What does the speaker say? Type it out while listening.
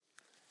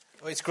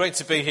Well, it's great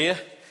to be here,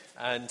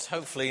 and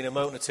hopefully in a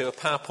moment or two a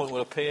PowerPoint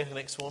will appear. The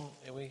next one,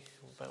 are we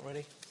about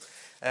ready?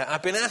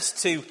 I've been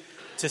asked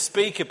to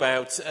speak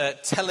about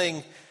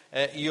telling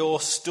your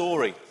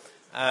story,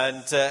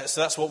 and so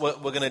that's what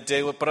we're going to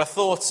do. But I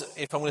thought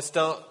if I'm going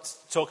to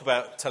talk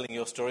about telling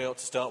your story, I ought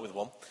to start with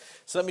one.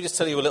 So let me just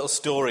tell you a little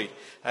story.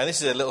 And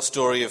this is a little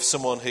story of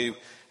someone who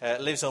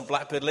lives on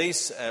Blackbird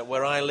Leys,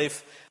 where I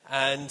live,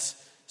 and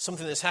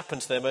something that's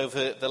happened to them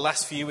over the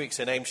last few weeks.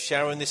 Her name's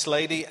Sharon, this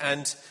lady,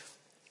 and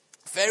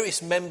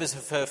various members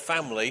of her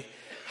family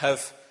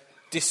have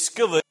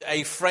discovered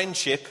a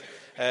friendship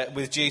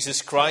with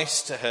Jesus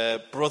Christ. Her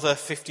brother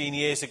 15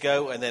 years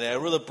ago, and then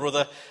her other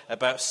brother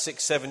about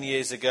 6-7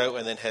 years ago,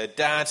 and then her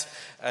dad,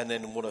 and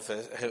then one of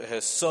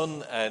her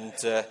son, and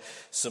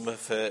some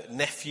of her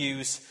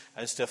nephews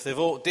and stuff. They've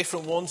all,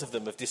 different ones of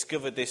them have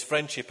discovered this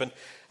friendship. And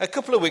a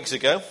couple of weeks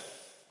ago,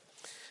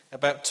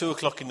 about 2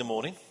 o'clock in the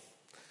morning,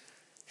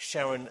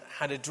 Sharon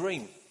had a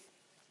dream.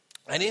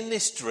 And in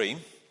this dream,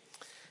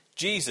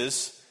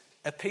 Jesus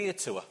appeared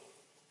to her.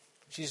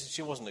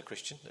 She wasn't a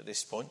Christian at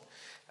this point.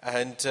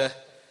 And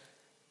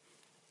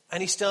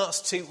he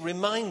starts to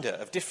remind her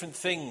of different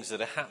things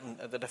that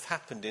have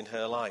happened in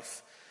her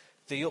life.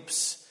 The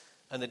ups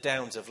and the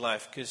downs of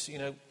life. Because, you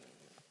know,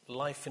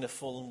 life in a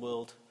fallen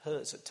world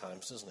hurts at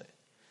times, doesn't it?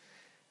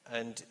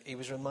 And he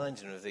was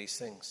reminding her of these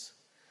things.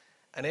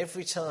 And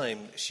every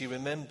time she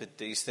remembered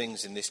these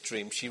things in this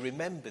dream, she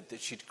remembered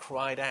that she'd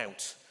cried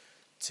out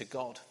to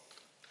God.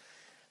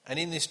 And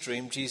in this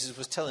dream, Jesus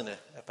was telling her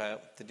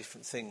about the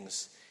different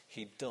things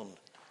he'd done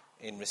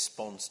in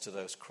response to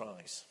those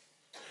cries.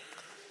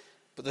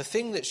 But the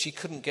thing that she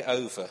couldn't get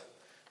over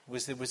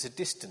was there was a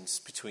distance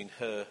between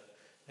her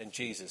and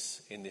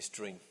Jesus in this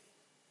dream.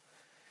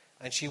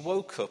 And she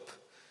woke up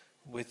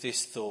with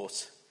this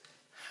thought: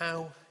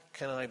 how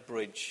can I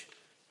bridge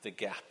the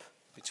gap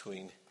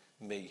between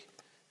me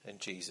and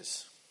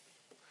Jesus?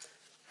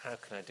 How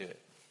can I do it?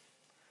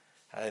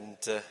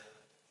 And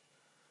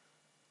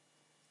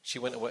she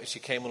went away. She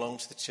came along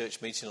to the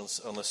church meeting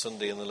on a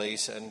Sunday in the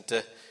Leys, and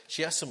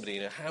she asked somebody,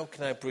 how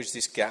can I bridge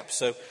this gap?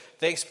 So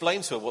they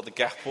explained to her what the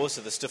gap was,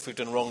 of the stuff we've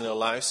done wrong in our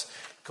lives,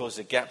 caused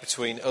a gap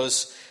between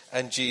us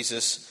and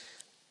Jesus,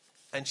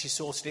 and she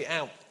sorted it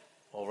out.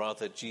 Or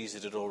rather,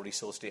 Jesus had already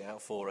sorted it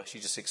out for her. She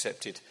just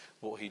accepted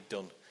what he'd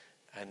done,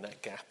 and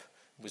that gap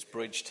was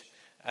bridged.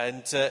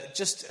 And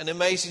just an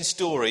amazing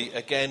story,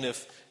 again,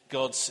 of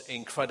God's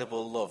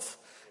incredible love.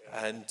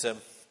 And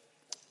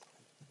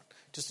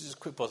just a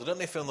quick pause. I don't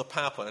know if you're on the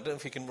PowerPoint. I don't know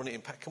if you can run it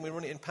in. Can we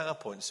run it in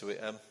PowerPoint so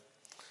it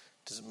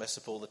doesn't mess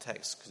up all the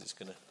text? Because it's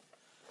going to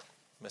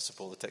mess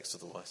up all the text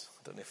otherwise.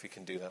 I don't know if we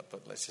can do that,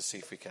 but let's just see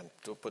if we can.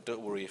 But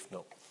don't worry if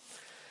not.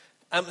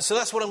 So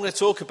that's what I'm going to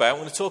talk about. I'm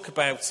going to talk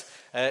about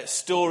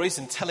stories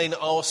and telling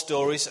our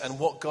stories and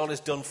what God has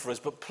done for us.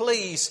 But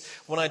please,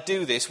 when I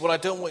do this, what I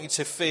don't want you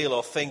to feel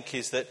or think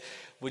is that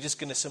we're just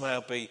going to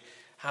somehow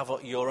have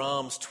your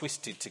arms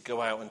twisted to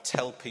go out and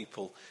tell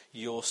people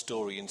your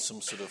story in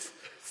some sort of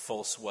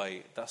false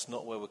way. That's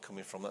not where we're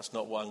coming from. That's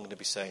not what I'm going to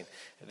be saying.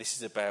 This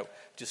is about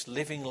just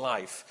living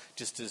life,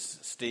 just as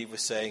Steve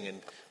was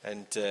saying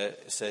and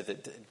said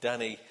that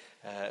Danny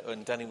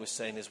and Danny was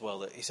saying as well,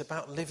 that it's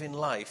about living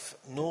life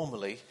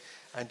normally,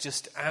 and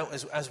just out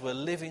as we're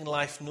living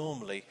life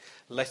normally,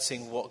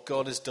 letting what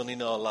God has done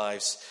in our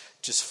lives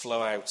just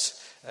flow out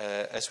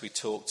as we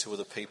talk to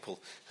other people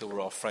who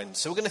are our friends.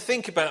 So we're going to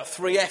think about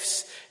 3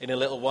 F's in a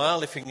little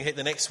while, if we can hit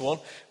the next one,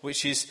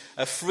 which is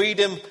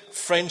freedom,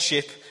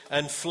 friendship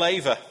and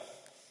flavour.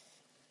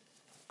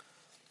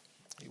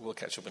 We'll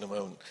catch up in a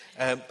moment.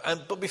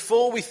 But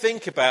before we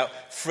think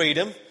about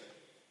freedom,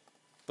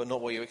 but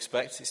not what you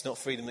expect, it's not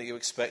freedom that you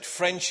expect,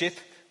 friendship,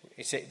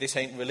 this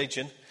ain't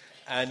religion,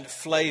 and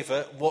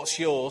flavour, what's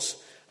yours?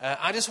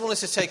 I just want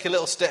us to take a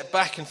little step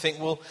back and think,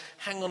 well,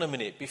 hang on a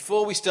minute.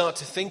 Before we start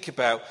to think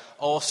about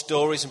our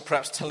stories and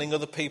perhaps telling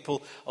other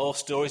people our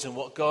stories and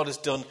what God has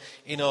done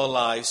in our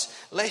lives,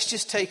 let's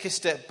just take a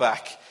step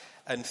back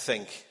and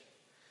think.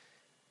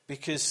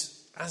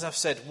 Because, as I've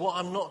said, what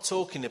I'm not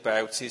talking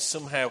about is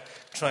somehow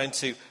trying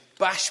to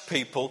bash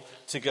people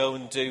to go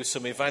and do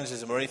some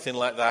evangelism or anything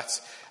like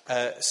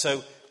that.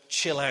 So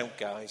chill out,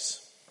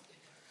 guys.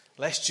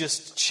 Let's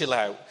just chill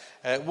out.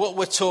 What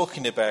we're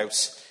talking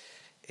about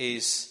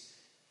is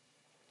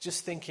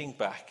just thinking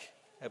back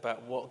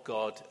about what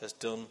God has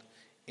done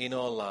in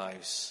our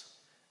lives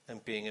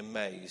and being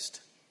amazed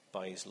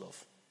by his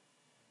love.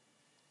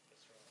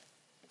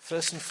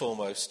 First and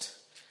foremost,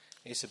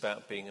 it's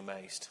about being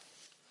amazed.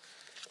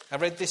 I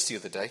read this the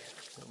other day.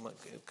 It might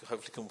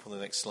hopefully come up on the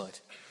next slide.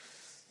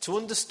 To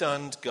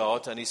understand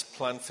God and his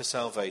plan for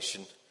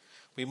salvation,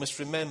 we must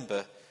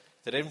remember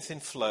that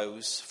everything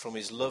flows from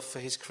his love for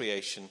his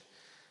creation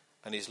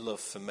and his love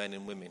for men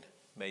and women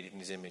made in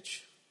his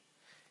image.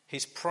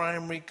 His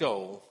primary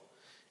goal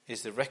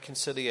is the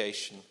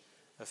reconciliation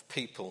of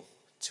people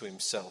to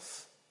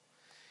himself.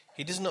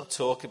 He does not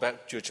talk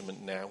about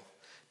judgment now,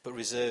 but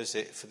reserves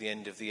it for the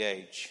end of the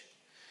age.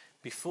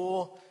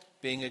 Before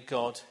being a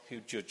God who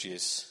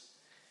judges,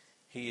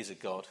 he is a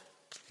God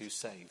who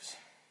saves.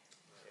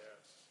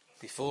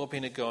 Before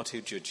being a God who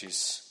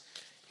judges,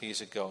 he is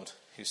a God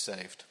who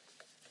saves.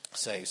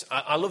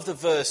 I love the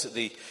verse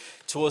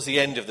towards the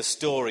end of the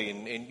story.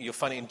 You'll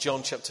find it in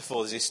John chapter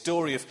 4. There's a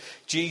story of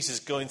Jesus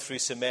going through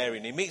Samaria,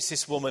 and he meets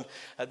this woman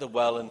at the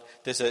well, and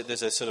there's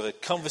a sort of a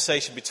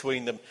conversation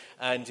between them,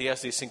 and he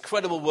has this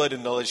incredible word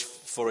of knowledge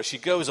for her. She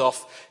goes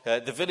off.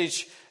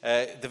 The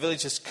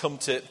villagers come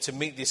to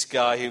meet this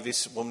guy who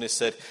this woman has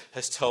said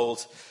has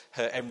told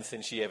her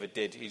everything she ever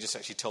did. He just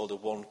actually told her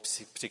one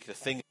particular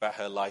thing about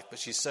her life, but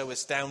she's so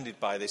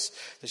astounded by this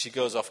that she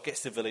goes off,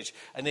 gets to the village,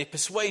 and they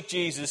persuade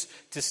Jesus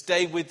to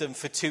stay with them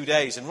for 2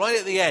 days. And right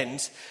at the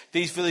end,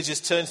 these villagers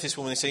turn to this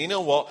woman and say, you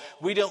know what,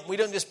 we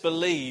don't just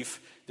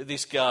believe that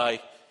this guy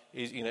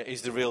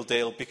is the real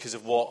deal because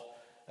of what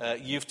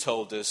you've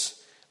told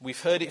us. We've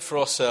heard it for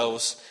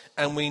ourselves,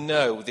 and we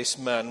know this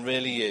man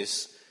really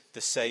is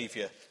the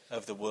saviour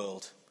of the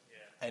world.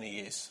 Yeah. And he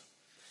is.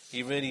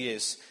 He really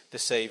is the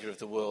saviour of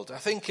the world. I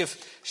think of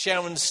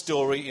Sharon's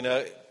story, in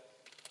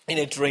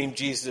a dream,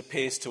 Jesus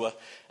appears to her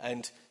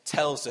and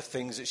tells her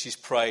things that she's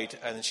prayed,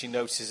 and then she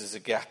notices there's a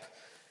gap.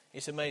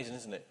 It's amazing,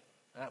 isn't it?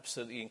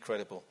 Absolutely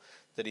incredible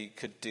that he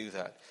could do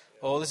that.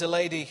 Or there's a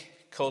lady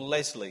called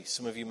Leslie,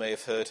 some of you may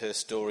have heard her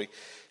story,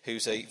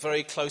 who's a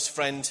very close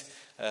friend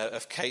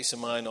of Kate's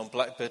and mine on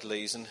Blackbird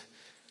Leys, and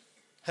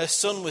her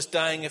son was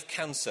dying of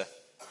cancer.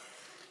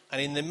 And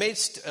in the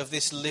midst of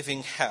this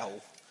living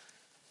hell,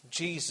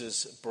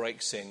 Jesus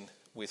breaks in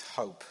with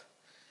hope.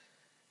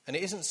 And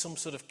it isn't some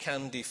sort of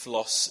candy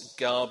floss,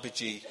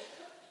 garbagey,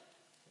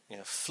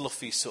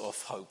 fluffy sort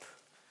of hope.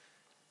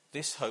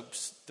 This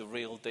hope's the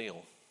real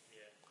deal.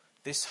 Yeah.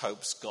 This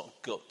hope's got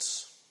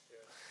guts.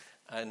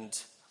 Yeah.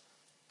 And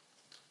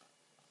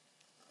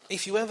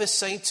if you ever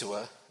say to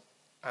her,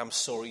 I'm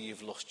sorry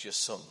you've lost your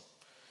son,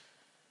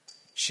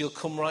 she'll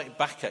come right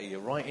back at you,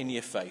 right in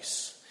your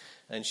face,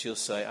 and she'll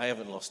say, I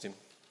haven't lost him.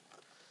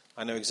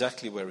 I know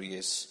exactly where he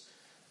is.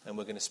 And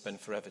we're going to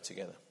spend forever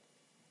together.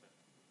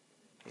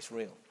 It's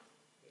real.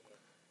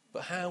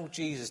 But how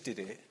Jesus did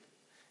it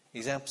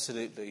is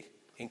absolutely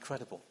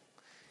incredible.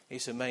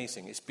 It's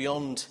amazing. It's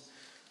beyond,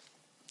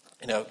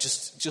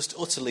 just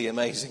utterly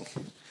amazing.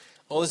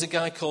 Or there's a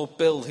guy called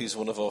Bill who's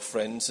one of our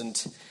friends,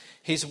 and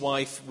his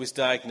wife was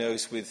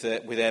diagnosed with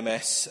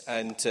MS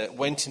and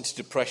went into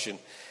depression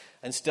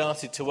and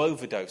started to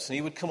overdose. And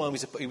he would come home,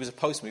 he was a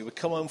postman, he would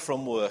come home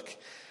from work,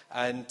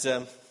 and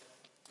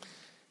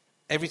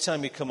every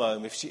time he'd come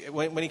home,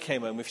 when he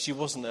came home, if she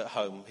wasn't at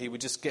home, he would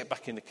just get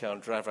back in the car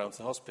and drive around to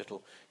the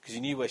hospital because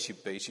he knew where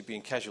she'd be. She'd be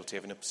in casualty,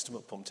 having her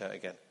stomach pumped out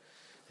again.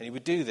 And he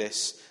would do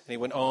this, and he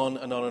went on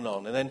and on and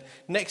on. And then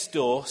next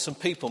door, some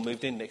people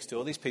moved in next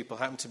door. These people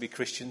happened to be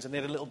Christians, and they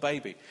had a little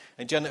baby.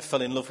 And Janet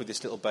fell in love with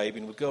this little baby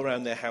and would go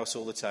around their house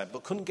all the time,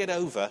 but couldn't get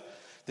over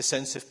the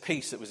sense of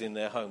peace that was in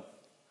their home.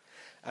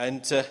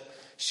 And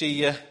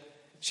she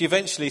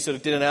eventually sort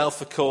of did an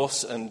Alpha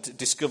course and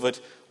discovered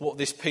what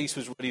this peace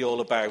was really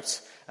all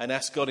about and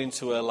asked God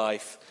into her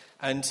life.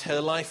 And her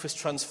life was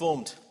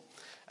transformed.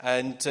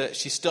 And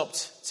she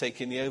stopped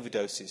taking the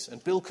overdoses.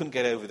 And Bill couldn't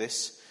get over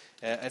this.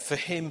 And for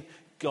him,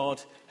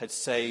 God had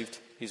saved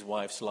his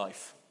wife's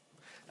life.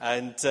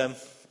 And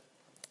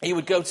he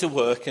would go to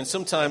work, and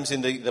sometimes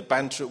in the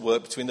banter at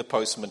work between the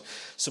postmen,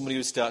 somebody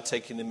would start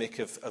taking the mick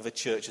of a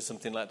church or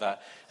something like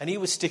that. And he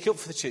would stick up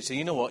for the church. Say,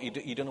 you know what,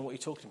 you don't know what you're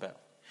talking about.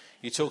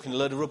 You're talking a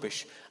load of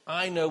rubbish.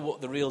 I know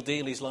what the real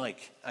deal is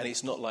like, and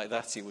it's not like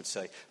that, he would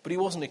say. But he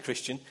wasn't a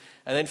Christian.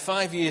 And then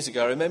 5 years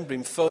ago, I remember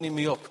him phoning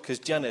me up because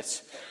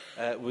Janet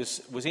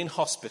was in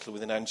hospital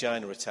with an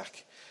angina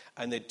attack.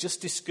 And they'd just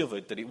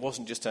discovered that it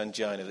wasn't just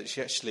angina, that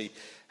she actually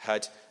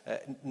had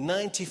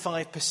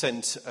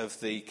 95% of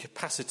the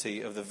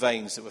capacity of the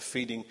veins that were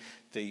feeding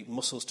the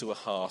muscles to her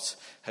heart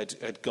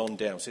had gone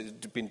down. So it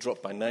had been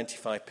dropped by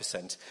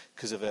 95%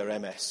 because of her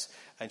MS.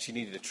 And she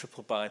needed a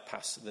triple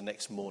bypass the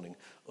next morning,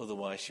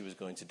 otherwise she was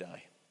going to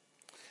die.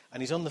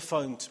 And he's on the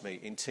phone to me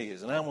in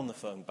tears, and I'm on the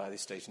phone by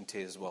this stage in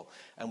tears as well.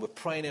 And we're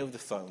praying over the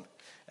phone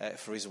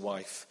for his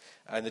wife.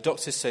 And the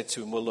doctor said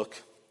to him, well,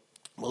 look,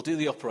 we'll do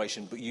the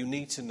operation, but you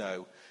need to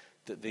know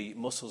that the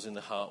muscles in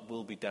the heart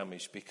will be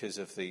damaged because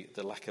of the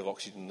lack of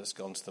oxygen that's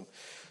gone to them.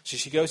 So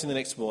she goes in the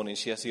next morning,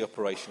 she has the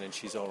operation, and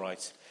she's all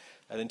right.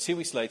 And then 2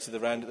 weeks later, they're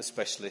round at the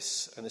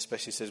specialist, and the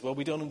specialist says, well,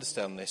 we don't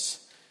understand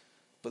this,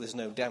 but there's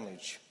no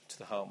damage to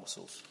the heart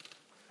muscles.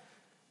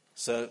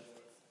 So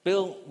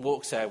Bill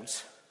walks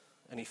out,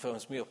 and he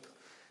phones me up,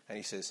 and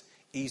he says,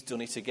 he's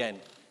done it again.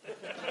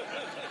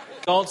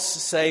 God's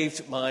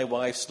saved my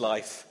wife's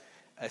life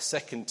a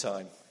second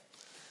time.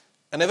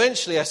 And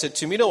eventually I said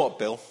to him, you know what,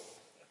 Bill?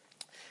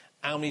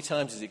 How many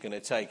times is it going to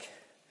take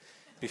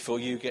before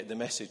you get the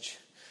message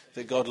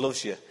that God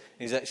loves you?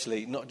 He's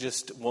actually not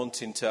just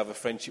wanting to have a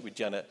friendship with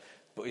Janet,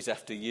 but he's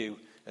after you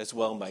as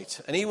well,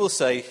 mate. And he will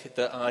say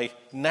that I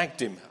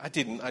nagged him. I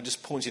didn't. I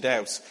just pointed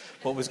out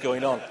what was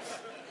going on.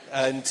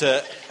 And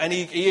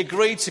he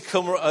agreed to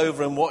come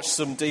over and watch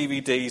some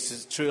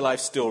DVDs, true life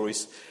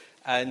stories.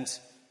 And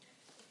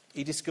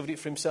he discovered it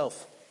for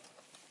himself,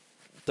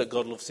 that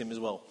God loves him as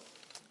well.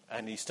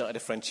 And he started a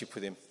friendship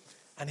with him.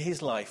 And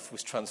his life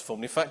was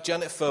transformed. In fact,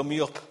 Janet phoned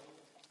me up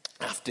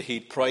after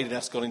he'd prayed and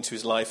asked God into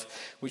his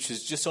life, which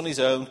was just on his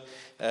own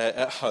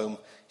at home.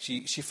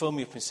 She phoned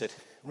me up and said,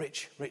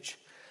 Rich,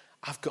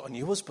 I've got a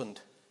new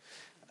husband.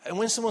 And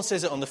when someone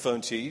says it on the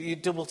phone to you, you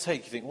double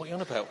take. You think, what are you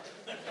on about?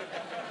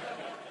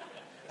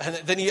 and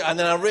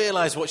then I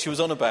realised what she was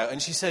on about.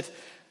 And she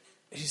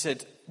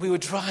said, we were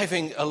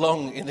driving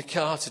along in the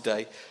car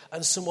today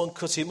and someone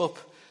cut him up.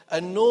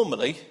 And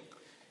normally,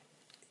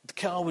 the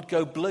car would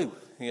go blue.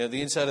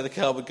 The inside of the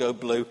car would go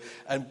blue.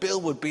 And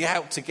Bill would be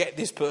out to get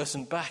this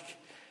person back.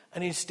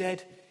 And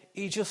instead,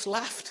 he just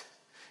laughed.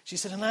 She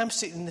said, and I'm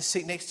sitting in the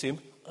seat next to him.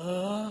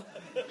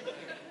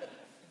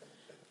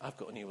 I've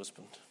got a new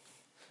husband.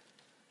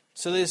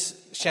 So there's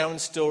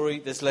Sharon's story,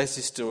 there's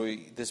Leslie's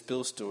story, there's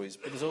Bill's stories,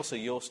 but there's also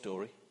your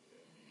story.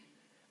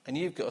 And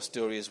you've got a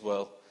story as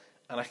well.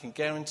 And I can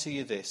guarantee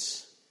you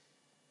this,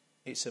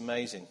 it's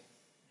amazing.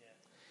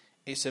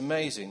 Yeah. It's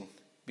amazing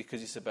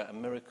because it's about a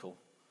miracle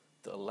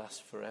that will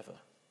last forever.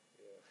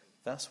 Yeah.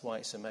 That's why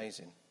it's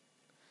amazing.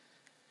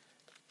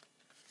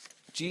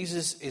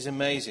 Jesus is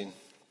amazing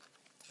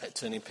at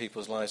turning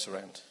people's lives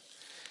around.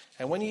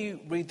 And when you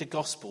read the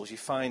Gospels, you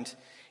find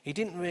he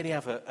didn't really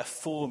have a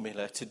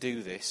formula to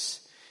do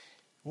this.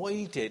 What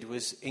he did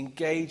was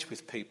engage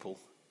with people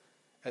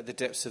at the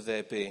depths of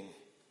their being.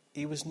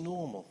 He was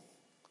normal.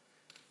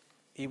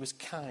 He was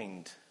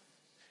kind.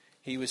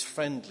 He was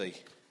friendly.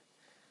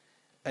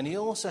 And he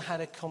also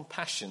had a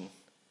compassion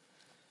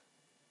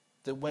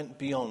that went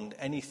beyond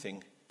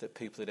anything that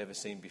people had ever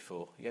seen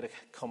before. He had a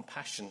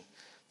compassion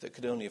that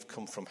could only have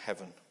come from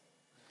heaven.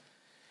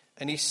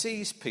 And he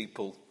sees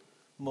people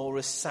more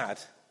as sad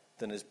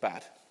than as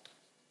bad.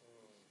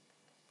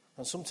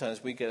 And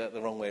sometimes we get that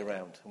the wrong way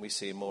around and we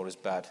see him more as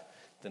bad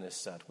than as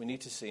sad. We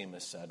need to see him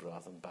as sad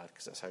rather than bad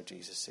because that's how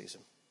Jesus sees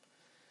him.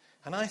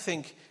 And I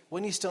think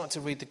when you start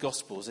to read the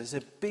Gospels, there's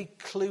a big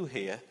clue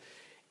here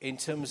in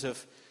terms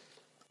of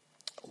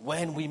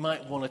when we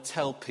might want to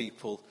tell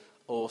people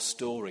our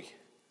story.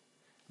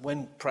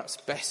 When perhaps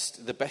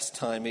the best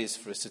time is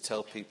for us to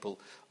tell people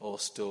our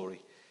story.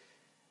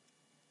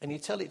 And you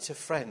tell it to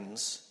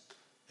friends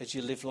as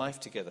you live life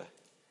together,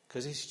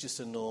 because this is just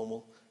a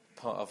normal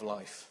part of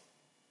life.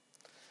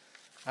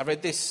 I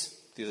read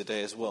this the other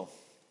day as well.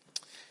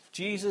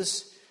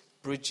 Jesus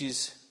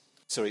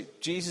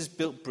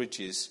built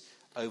bridges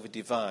over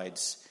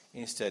divides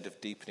instead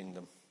of deepening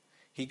them.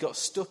 He got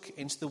stuck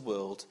into the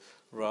world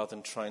rather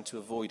than trying to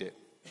avoid it.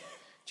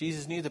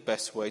 Jesus knew the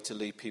best way to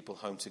lead people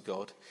home to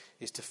God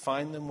is to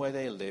find them where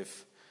they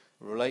live,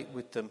 relate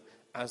with them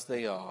as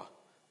they are,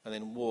 and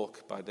then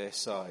walk by their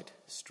side,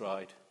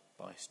 stride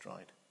by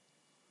stride.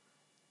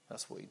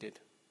 That's what he did.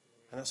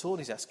 And that's all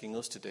he's asking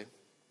us to do.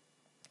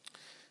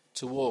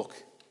 To walk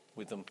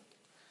with them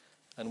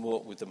and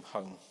walk with them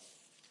home.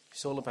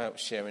 It's all about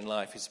sharing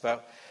life. It's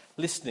about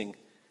listening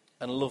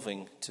and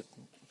loving to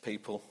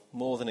people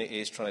more than it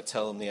is trying to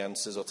tell them the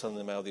answers or telling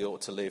them how they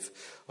ought to live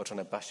or trying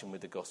to bash them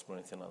with the gospel or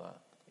anything like that.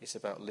 It's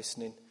about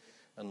listening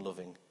and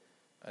loving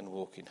and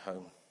walking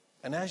home.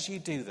 And as you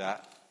do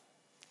that,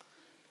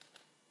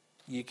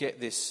 you get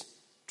this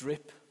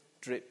drip,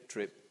 drip,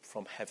 drip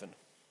from heaven.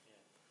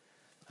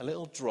 A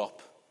little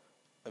drop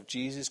of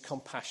Jesus'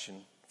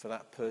 compassion for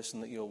that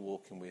person that you're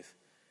walking with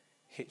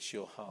hits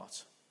your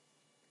heart.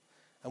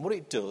 And what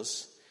it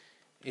does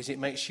is it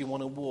makes you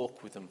want to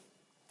walk with them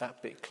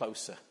that bit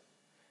closer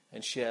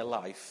and share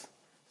life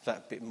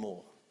that bit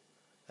more.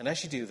 And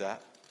as you do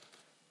that,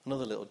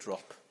 another little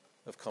drop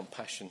of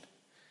compassion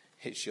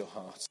hits your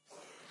heart.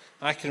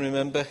 I can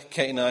remember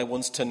Kate and I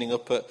once turning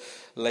up at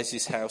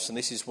Leslie's house, and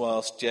this is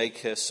whilst Jake,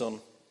 her son,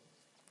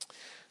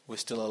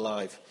 was still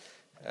alive.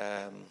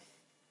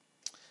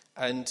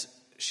 And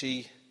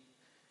she's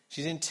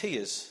in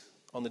tears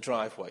on the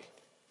driveway.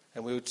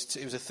 And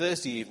it was a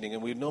Thursday evening,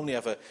 and we'd normally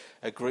have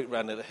a group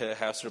round at her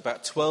house. There were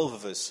about 12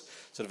 of us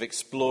sort of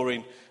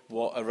exploring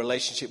what a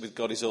relationship with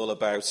God is all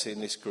about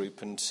in this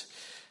group. And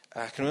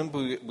I can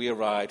remember we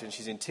arrived, and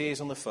she's in tears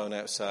on the phone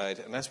outside.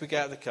 And as we get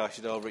out of the car, she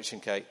said, "Oh, Rich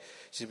and Kate,"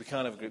 she said, "we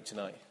can't have a group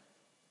tonight."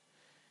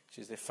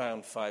 She said, "They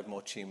found 5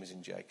 more tumours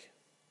in Jake."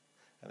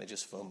 And they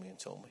just phoned me and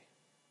told me.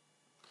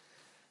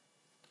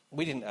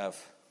 We didn't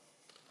have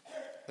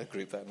a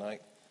group that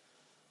night.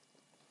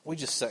 We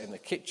just sat in the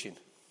kitchen.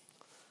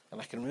 And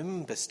I can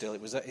remember still,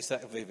 it's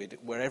that vivid,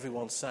 where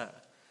everyone sat.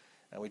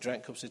 And we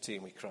drank cups of tea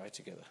and we cried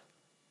together.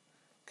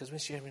 Because we're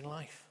sharing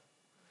life.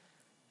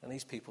 And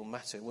these people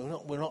matter.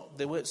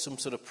 They weren't some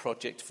sort of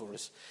project for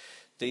us.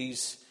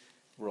 These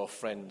were our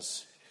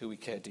friends who we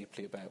care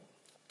deeply about.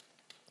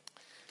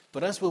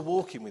 But as we're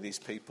walking with these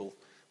people,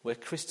 we're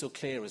crystal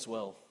clear as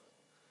well.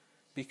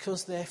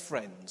 Because they're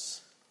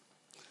friends,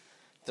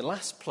 the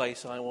last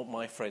place I want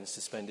my friends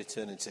to spend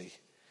eternity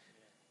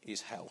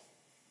is hell.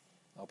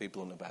 I'll be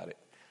blunt about it.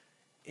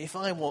 If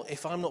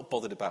I'm not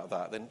bothered about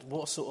that, then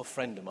what sort of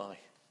friend am I?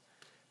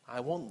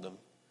 I want them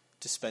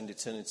to spend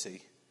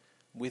eternity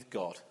with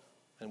God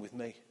and with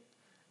me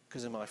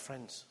because they're my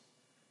friends.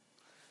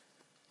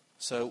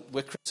 So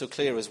we're crystal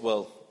clear as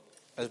well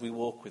as we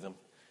walk with them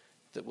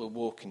that we're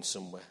walking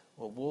somewhere.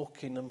 We're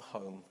walking them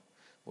home.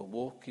 We're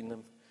walking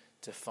them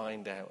to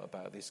find out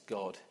about this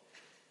God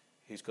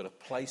who's got a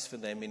place for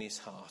them in his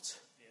heart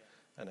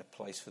and a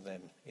place for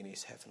them in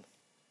his heaven.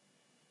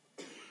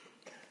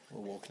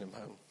 We're walking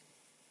them home.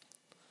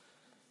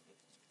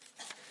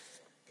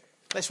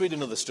 Let's read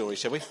another story,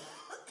 shall we?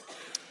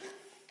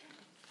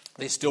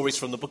 This story's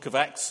from the book of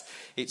Acts.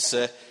 It's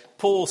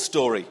Paul's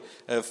story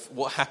of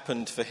what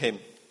happened for him.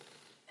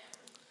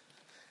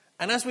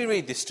 And as we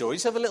read this story,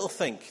 just have a little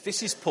think.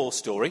 This is Paul's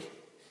story,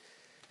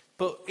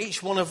 but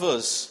each one of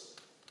us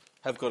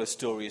have got a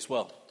story as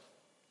well.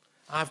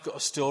 I've got a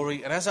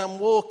story, and as I'm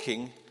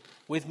walking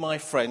with my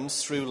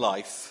friends through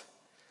life,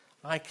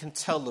 I can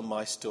tell them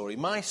my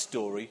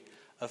story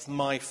of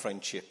my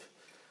friendship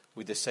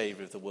with the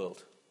Saviour of the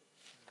world.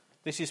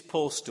 This is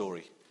Paul's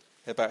story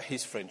about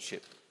his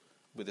friendship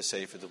with the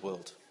Saviour of the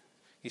world.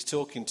 He's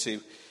talking to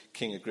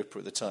King Agrippa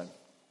at the time.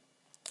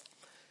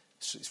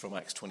 It's from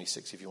Acts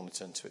 26, if you want to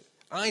turn to it.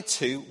 I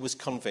too was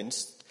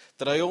convinced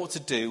that I ought to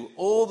do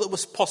all that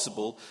was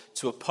possible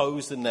to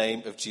oppose the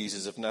name of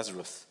Jesus of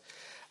Nazareth.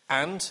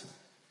 And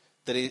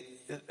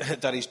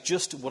that is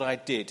just what I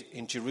did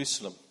in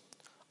Jerusalem.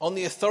 On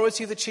the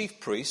authority of the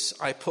chief priests,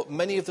 I put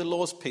many of the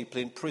Lord's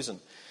people in prison.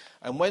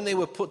 And when they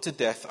were put to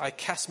death, I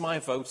cast my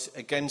vote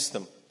against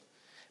them.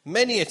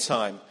 Many a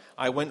time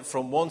I went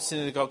from one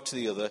synagogue to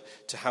the other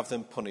to have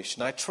them punished.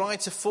 And I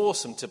tried to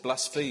force them to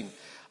blaspheme.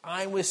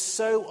 I was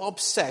so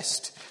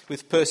obsessed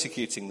with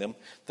persecuting them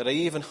that I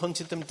even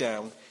hunted them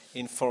down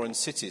in foreign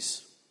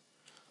cities.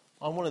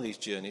 On one of these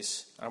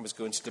journeys, I was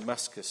going to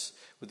Damascus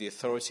with the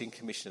authority and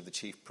commission of the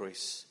chief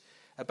priests.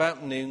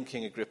 About noon,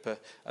 King Agrippa,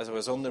 as I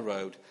was on the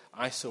road,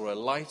 I saw a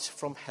light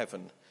from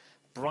heaven,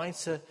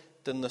 brighter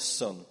than the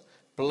sun,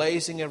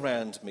 blazing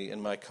around me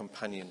and my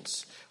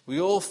companions. We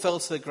all fell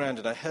to the ground,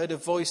 and I heard a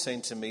voice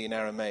saying to me in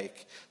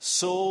Aramaic,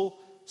 "Saul,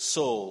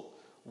 Saul,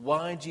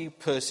 why do you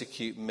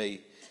persecute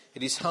me?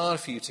 It is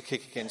hard for you to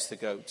kick against the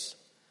goats."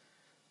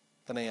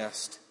 Then I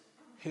asked,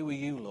 "Who are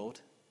you, Lord?"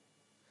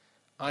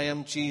 "I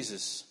am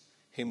Jesus,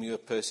 whom you are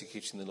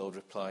persecuting," the Lord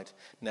replied.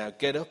 "Now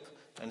get up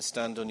and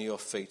stand on your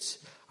feet.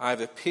 I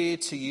have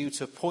appeared to you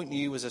to appoint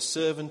you as a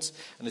servant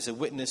and as a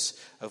witness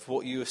of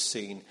what you have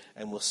seen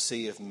and will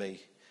see of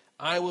me.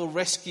 I will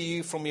rescue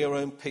you from your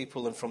own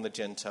people and from the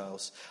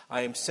Gentiles.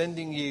 I am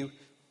sending you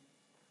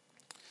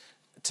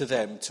to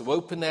them to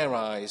open their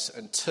eyes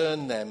and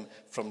turn them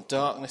from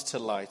darkness to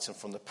light and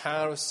from the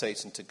power of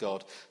Satan to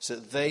God, so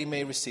that they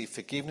may receive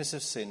forgiveness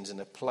of sins and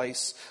a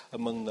place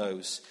among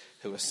those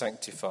who are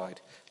sanctified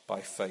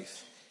by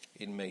faith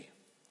in me."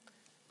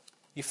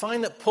 You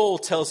find that Paul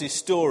tells his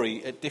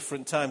story at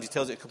different times. He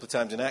tells it a couple of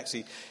times in Acts.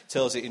 He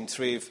tells it in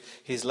 3 of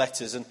his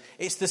letters. And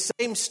it's the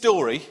same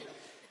story,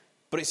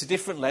 but it's a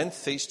different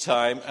length each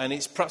time, and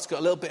it's perhaps got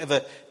a little bit of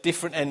a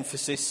different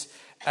emphasis.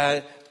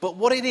 But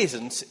what it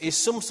isn't is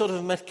some sort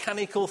of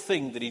mechanical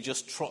thing that he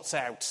just trots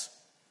out.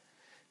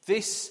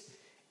 This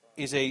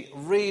is a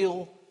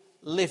real,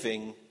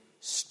 living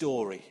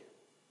story.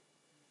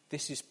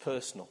 This is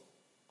personal.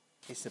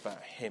 It's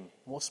about him.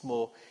 What's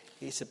more,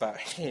 it's about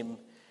him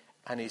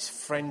and his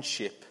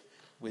friendship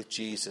with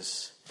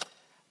Jesus.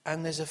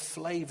 And there's a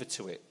flavour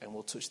to it, and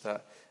we'll touch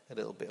that a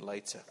little bit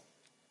later.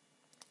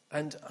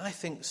 And I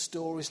think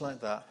stories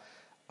like that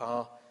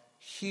are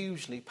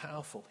hugely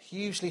powerful,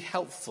 hugely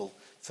helpful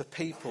for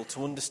people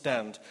to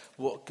understand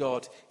what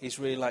God is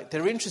really like.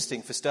 They're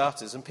interesting for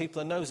starters, and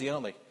people are nosy,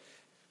 aren't they?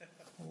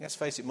 Let's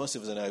face it, most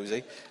of us are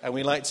nosy, and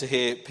we like to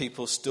hear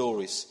people's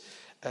stories.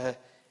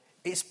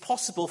 It's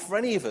possible for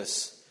any of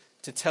us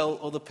to tell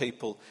other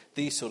people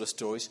these sort of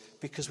stories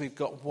because we've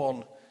got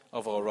one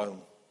of our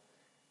own.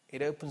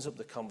 It opens up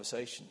the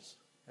conversations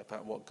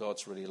about what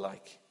God's really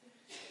like.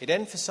 It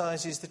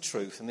emphasises the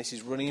truth, and this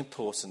is really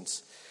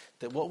important,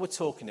 that what we're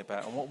talking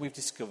about and what we've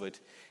discovered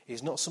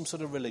is not some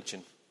sort of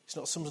religion. It's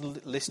not some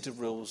list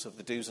of rules of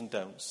the do's and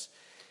don'ts.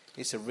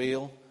 It's a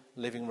real,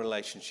 living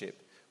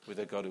relationship with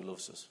a God who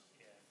loves us.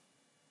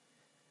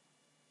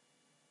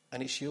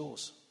 And it's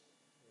yours.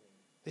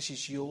 This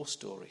is your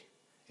story.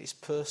 It's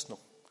personal.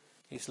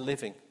 It's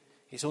living.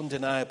 It's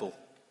undeniable.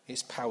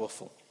 It's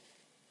powerful.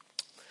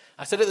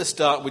 I said at the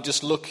start we'd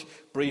just look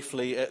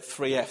briefly at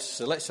 3 F's.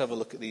 So let's have a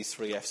look at these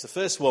 3 F's. The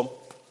first one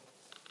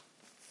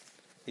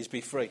is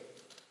be free.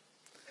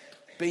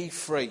 Be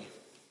free.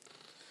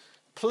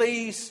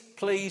 Please,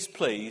 please,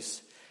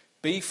 please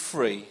be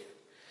free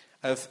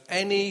of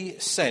any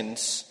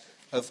sense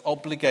of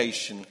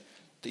obligation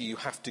that you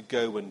have to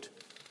go and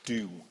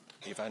do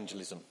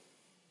evangelism.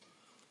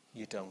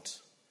 You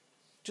don't.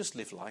 Just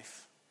live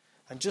life.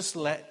 And just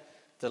let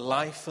the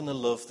life and the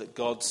love that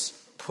God's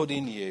put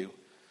in you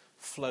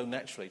flow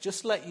naturally.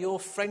 Just let your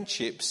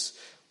friendships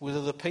with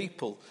other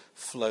people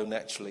flow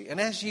naturally. And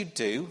as you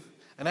do,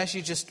 and as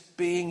you're just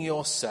being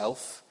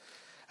yourself,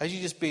 as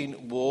you're just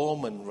being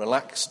warm and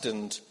relaxed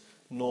and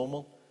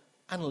normal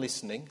and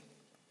listening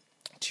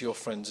to your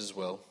friends as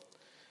well,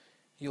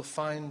 you'll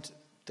find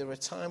there are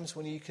times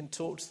when you can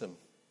talk to them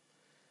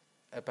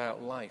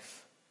about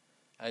life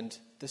and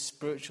the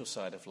spiritual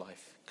side of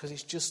life, because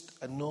it's just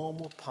a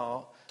normal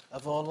part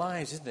of our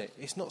lives, isn't it?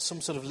 It's not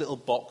some sort of little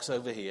box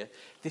over here.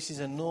 This is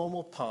a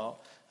normal part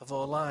of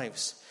our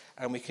lives,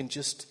 and we can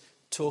just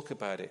talk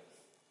about it.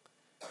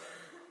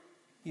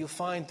 You'll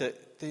find that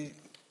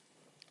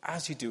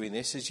as you're doing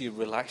this, as you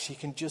relax,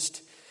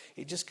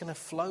 it just kind of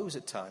flows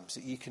at times,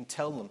 that you can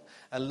tell them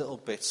a little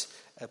bit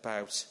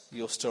about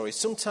your story.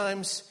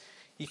 Sometimes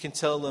you can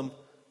tell them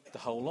the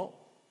whole lot.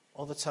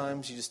 Other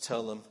times you just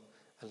tell them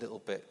a little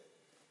bit.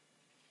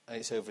 And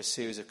it's over a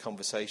series of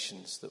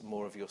conversations that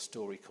more of your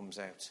story comes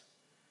out.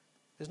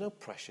 There's no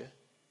pressure.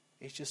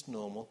 It's just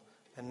normal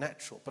and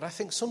natural. But I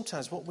think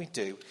sometimes what we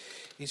do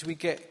is we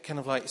get kind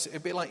of like, it's a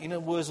bit like,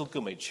 Wurzel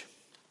Gummidge.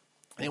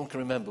 Anyone can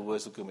remember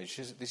Wurzel Gummidge?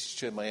 This is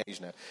showing my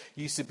age now.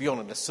 He used to be on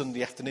a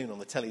Sunday afternoon on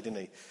the telly, didn't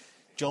he?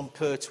 John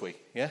Pertwee,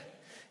 yeah?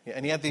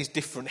 And he had these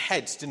different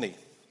heads, didn't he?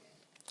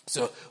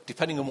 So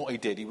depending on what he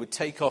did, he would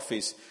take off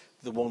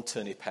the one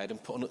turnip head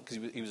and put on, because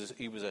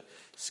he was a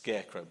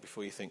scarecrow.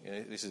 Before you think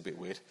this is a bit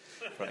weird,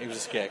 right? He was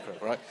a scarecrow,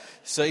 right?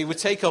 So he would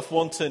take off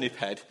one turnip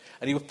head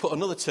and he would put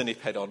another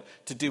turnip head on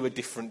to do a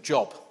different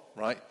job,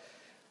 right?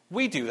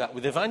 We do that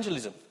with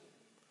evangelism.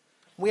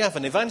 We have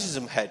an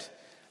evangelism head,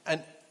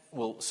 and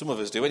some of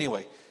us do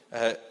anyway.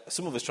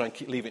 Some of us try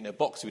and leave it in a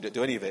box so we don't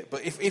do any of it.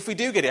 But if we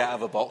do get it out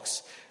of a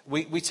box,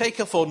 we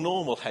take off our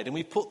normal head and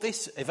we put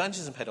this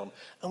evangelism head on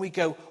and we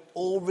go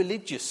all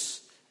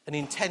religious and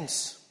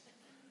intense.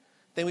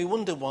 Then we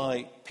wonder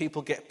why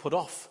people get put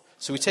off.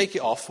 So we take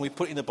it off and we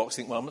put it in the box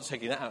and think, well, I'm not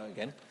taking that out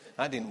again.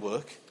 That didn't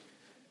work.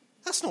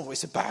 That's not what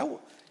it's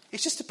about.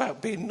 It's just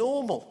about being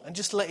normal and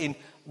just letting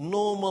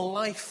normal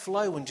life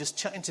flow and just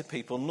chatting to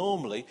people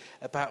normally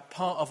about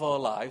part of our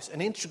lives,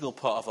 an integral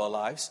part of our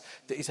lives,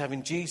 that is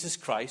having Jesus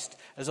Christ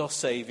as our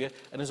Saviour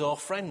and as our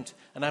friend,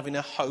 and having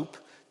a hope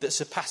that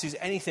surpasses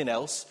anything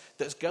else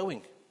that's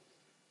going.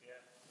 Yeah.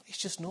 It's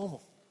just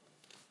normal.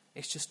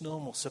 It's just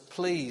normal. So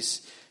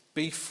please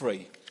be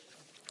free.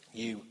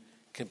 You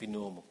can be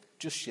normal.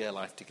 Just share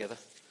life together.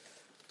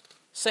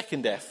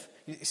 Second F.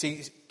 You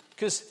see,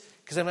 because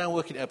I'm now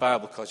working at a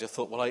Bible college, I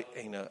thought, well,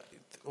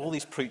 all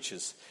these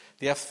preachers,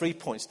 they have 3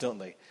 points, don't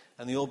they?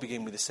 And they all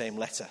begin with the same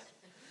letter.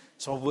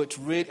 So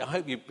I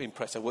hope you're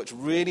impressed, I worked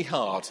really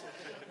hard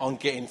on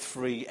getting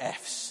 3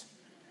 Fs.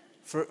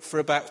 For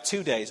about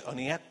 2 days, I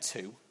only had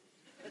 2.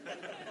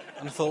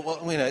 And I thought,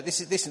 well,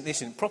 this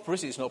isn't proper,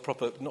 is it? It's not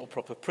a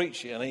proper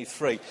preaching. I need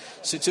 3.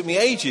 So it took me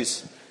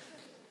ages.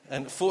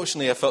 And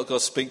fortunately, I felt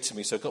God speak to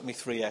me, so it got me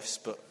 3 Fs.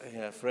 But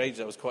for ages,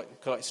 I was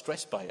quite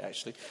stressed by it,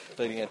 actually.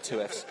 I only had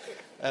 2 Fs.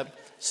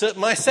 So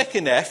my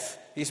second F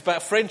is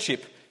about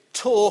friendship.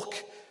 Talk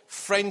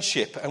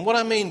friendship. And what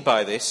I mean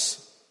by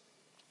this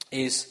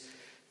is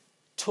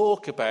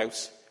talk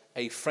about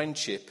a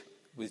friendship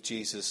with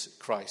Jesus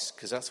Christ,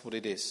 because that's what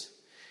it is.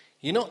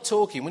 You're not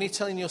talking, when you're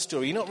telling your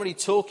story, you're not really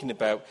talking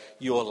about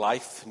your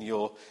life and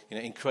your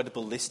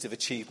incredible list of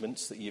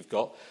achievements that you've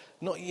got.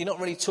 You're not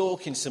really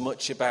talking so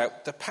much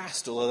about the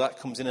past, although that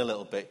comes in a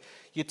little bit.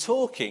 You're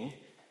talking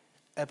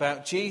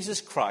about Jesus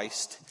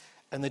Christ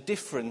and the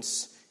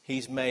difference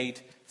he's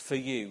made for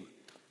you,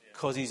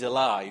 because he's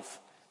alive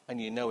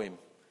and you know him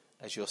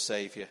as your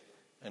Saviour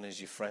and as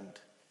your friend.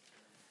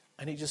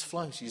 And it just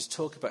flows. You just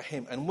talk about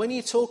him. And when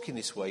you're talking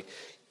this way,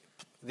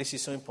 this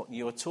is so important,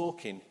 you're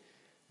talking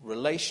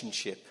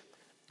relationship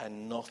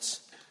and not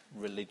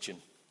religion.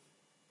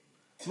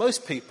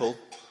 Most people,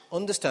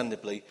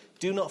 understandably,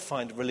 do not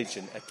find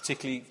religion a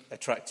particularly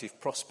attractive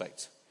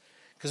prospect,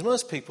 because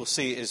most people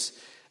see it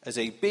as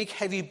a big,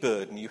 heavy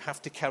burden you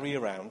have to carry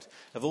around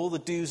of all the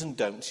do's and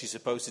don'ts you're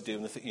supposed to do,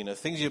 and the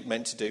things you're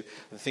meant to do and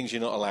the things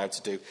you're not allowed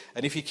to do.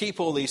 And if you keep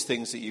all these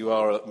things that you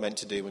are meant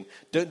to do and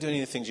don't do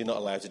any of the things you're not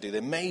allowed to do,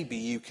 then maybe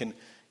you can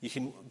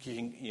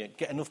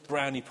get enough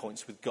brownie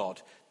points with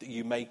God that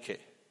you make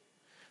it.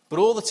 But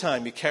all the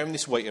time you're carrying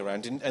this weight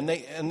around, and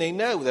they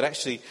know that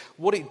actually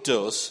what it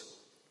does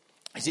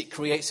is it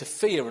creates a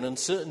fear and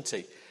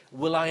uncertainty.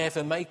 Will I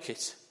ever make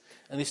it?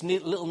 And this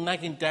little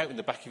nagging doubt in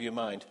the back of your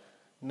mind,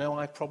 no,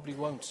 I probably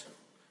won't,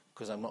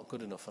 because I'm not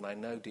good enough, and I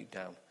know deep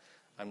down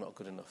I'm not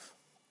good enough.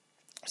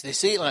 So they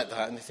see it like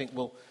that, and they think,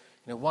 well,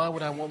 why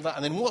would I want that?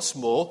 And then what's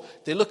more,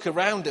 they look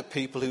around at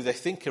people who they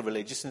think are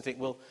religious and think,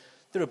 well,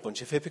 they're a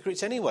bunch of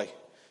hypocrites anyway,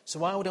 so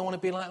why would I want to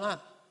be like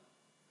that?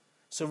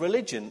 So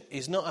religion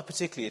is not a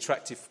particularly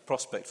attractive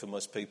prospect for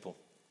most people.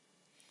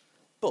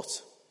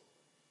 But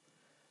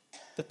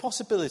the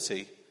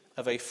possibility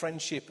of a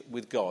friendship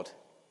with God,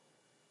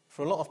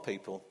 for a lot of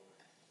people,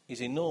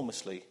 is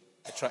enormously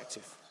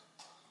attractive.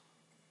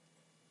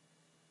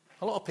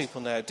 A lot of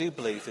people now do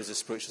believe there's a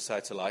spiritual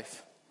side to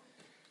life.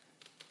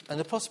 And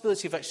the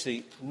possibility of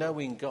actually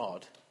knowing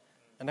God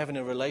and having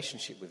a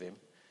relationship with him,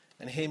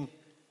 and him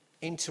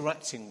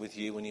interacting with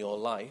you in your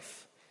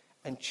life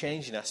and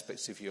changing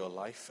aspects of your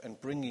life and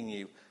bringing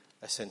you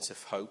a sense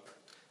of hope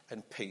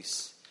and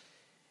peace,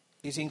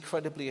 is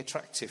incredibly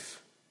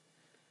attractive.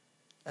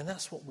 And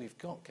that's what we've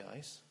got,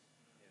 guys.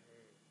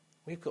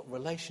 We've got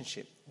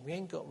relationship. We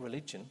ain't got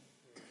religion.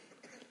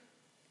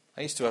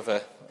 I used to have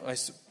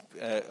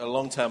a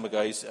long time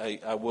ago,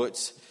 I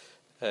worked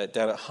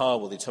down at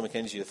Harwell, the Atomic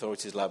Energy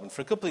Authority's lab, and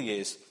for a couple of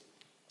years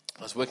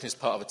I was working as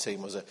part of a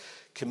team. I was a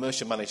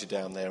commercial manager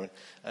down there, and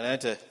I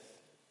had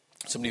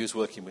somebody who was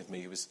working with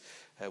me who was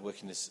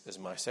working as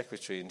my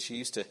secretary, and she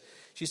used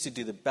to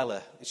do the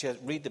Bella. She had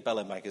read the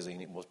Bella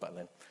magazine, it was back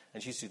then,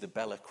 and she used to do the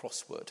Bella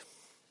crossword.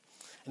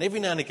 And every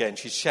now and again,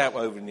 she'd shout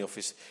over in the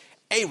office,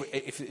 "Hey,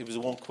 if it was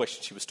one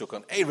question she was stuck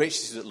on, hey, Rich,"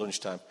 this is at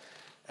lunchtime,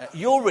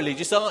 "you're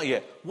religious, aren't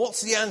you?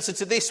 What's the answer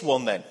to this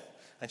one then?"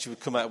 And she would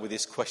come out with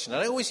this question.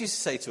 And I always used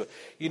to say to her,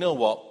 "You know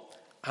what?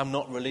 I'm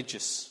not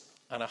religious,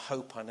 and I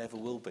hope I never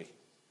will be.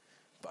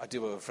 But I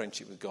do have a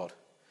friendship with God."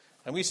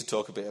 And we used to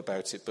talk a bit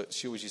about it, but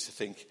she always used to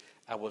think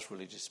I was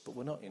religious. But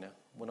we're not,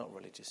 we're not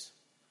religious.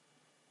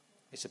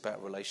 It's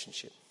about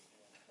relationship.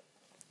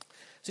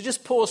 So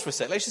just pause for a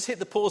sec. Let's just hit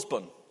the pause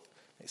button.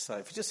 If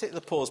you just hit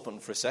the pause button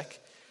for a sec,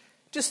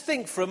 just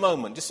think for a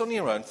moment, just on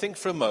your own, think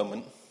for a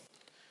moment.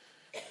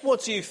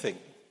 What do you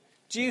think?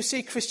 Do you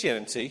see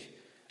Christianity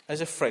as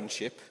a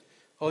friendship,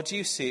 or do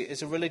you see it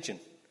as a religion?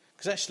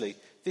 Because actually,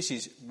 this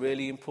is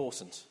really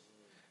important.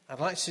 I'd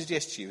like to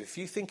suggest to you, if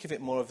you think of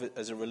it more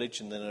as a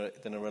religion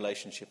than a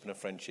relationship and a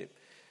friendship,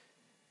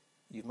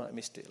 you might have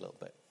missed it a little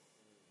bit.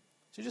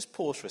 So just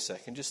pause for a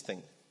second, just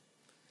think.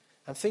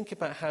 And think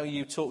about how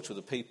you talk to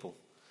other people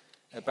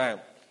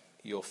about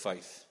your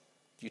faith.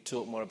 Do you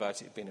talk more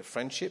about it being a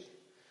friendship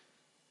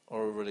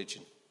or a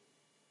religion?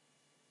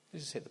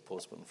 Just hit the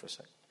pause button for a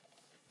sec.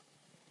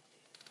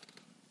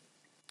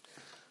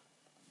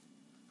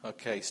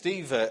 Okay,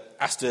 Steve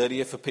asked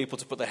earlier for people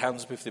to put their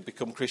hands up if they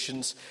become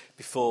Christians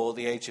before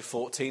the age of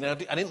 14. I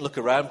didn't look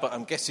around, but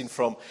I'm guessing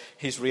from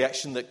his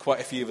reaction that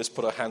quite a few of us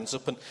put our hands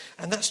up. And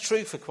that's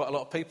true for quite a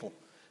lot of people,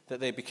 that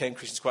they became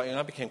Christians quite young.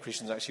 I became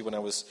Christians actually when I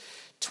was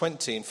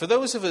 20. And for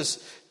those of us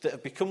that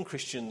have become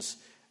Christians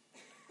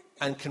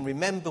and can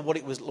remember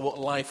what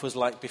life was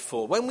like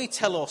before, when we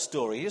tell our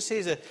story, just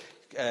here's a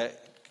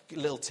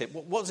little tip.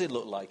 What does it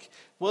look like?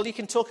 Well, you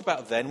can talk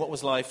about then, what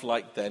was life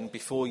like then,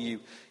 before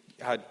you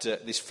had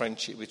this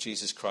friendship with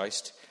Jesus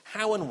Christ.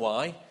 How and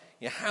why?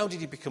 How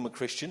did you become a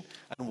Christian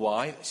and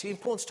why? It's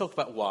important to talk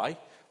about why.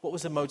 What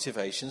was the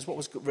motivations? What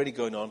was really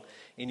going on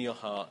in your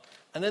heart?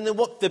 And then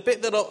the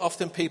bit that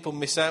often people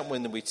miss out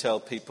when we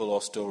tell people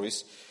our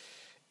stories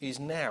is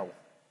now.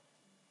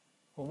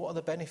 Well, what are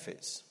the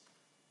benefits?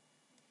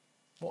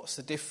 What's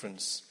the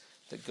difference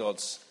that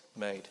God's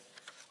made?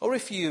 Or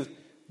if you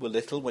were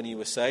little when you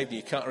were saved and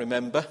you can't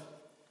remember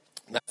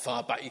that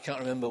far back, you can't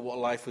remember what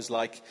life was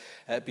like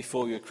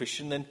before you were a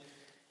Christian, then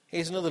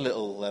here's another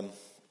little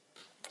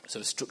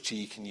sort of structure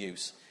you can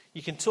use.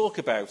 You can talk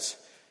about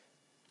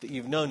that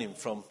you've known him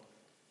from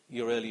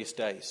your earliest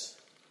days.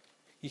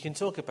 You can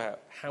talk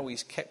about how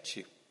he's kept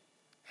you,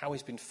 how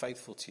he's been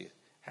faithful to you,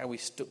 how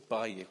he's stuck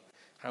by you,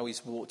 how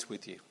he's walked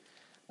with you.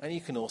 And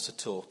you can also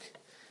talk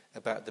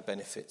about the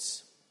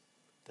benefits,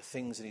 the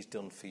things that he's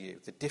done for you,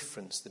 the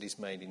difference that he's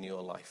made in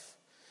your life.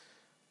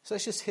 So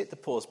let's just hit the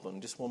pause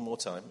button just one more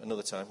time,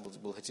 another time.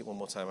 We'll hit it one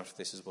more time after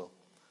this as well.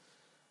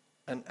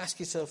 And ask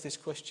yourself this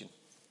question.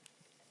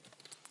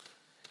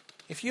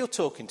 If you're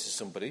talking to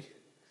somebody,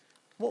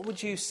 what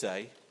would you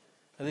say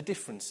are the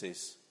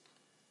differences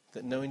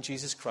that knowing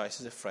Jesus Christ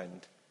as a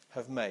friend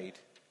have made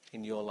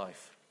in your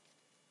life?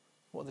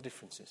 What are the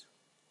differences?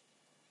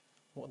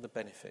 What are the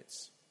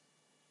benefits?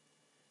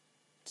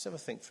 Just have a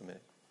think for a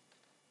minute.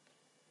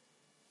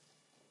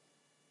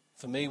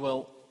 For me,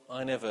 well,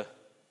 I never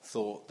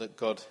thought that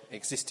God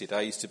existed.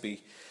 I used to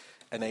be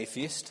an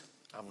atheist.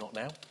 I'm not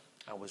now.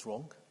 I was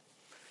wrong.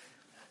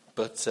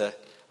 But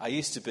I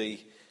used to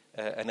be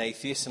an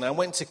atheist, and I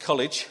went to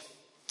college,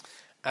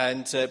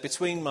 and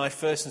between my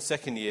first and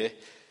second year,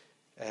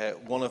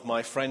 one of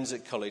my friends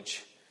at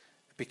college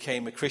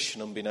became a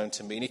Christian unbeknown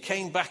to me, and he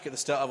came back at the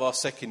start of our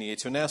second year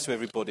to announce to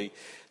everybody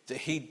that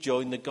he'd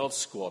joined the God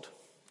Squad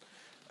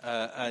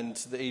and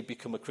that he'd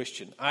become a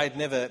Christian. I had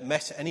never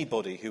met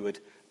anybody who had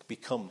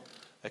become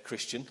a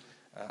Christian.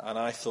 And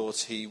I thought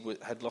he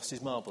had lost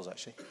his marbles,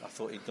 actually. I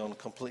thought he'd gone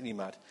completely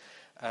mad.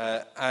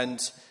 And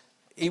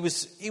he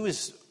was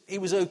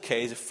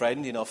okay as a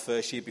friend in our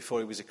first year before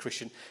he was a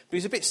Christian. But he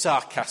was a bit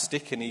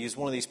sarcastic, and he was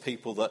one of these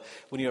people that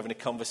when you're having a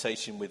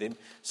conversation with him,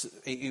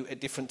 at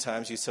different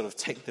times you sort of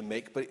take the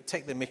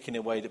mick in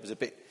a way that was a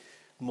bit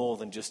more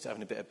than just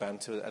having a bit of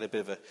banter. It had a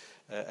bit of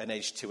an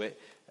edge to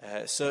it.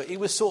 So he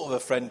was sort of a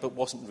friend, but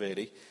wasn't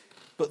really.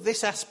 But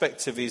this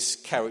aspect of his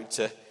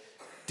character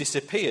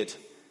disappeared.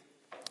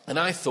 And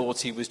I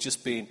thought he was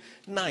just being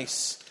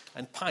nice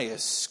and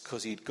pious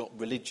because he'd got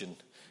religion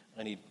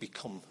and he'd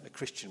become a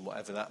Christian,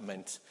 whatever that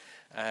meant.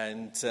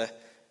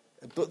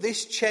 But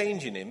this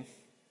change in him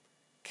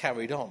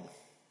carried on.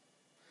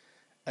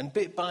 And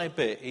bit by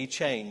bit, he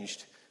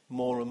changed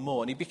more and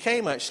more. And he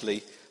became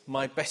actually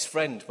my best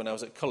friend when I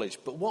was at college.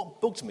 But what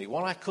bugged me,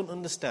 what I couldn't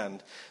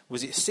understand,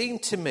 was it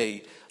seemed to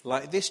me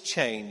like this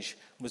change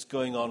was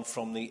going on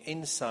from the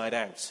inside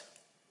out.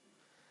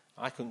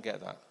 I couldn't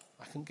get that.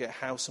 I couldn't get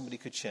how somebody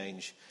could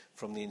change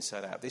from the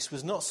inside out. This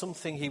was not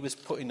something he was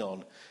putting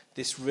on.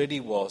 This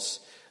really was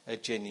a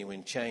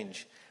genuine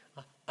change.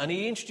 And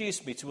he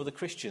introduced me to other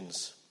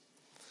Christians.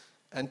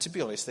 And to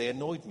be honest, they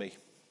annoyed me.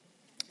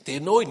 They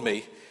annoyed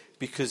me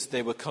because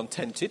they were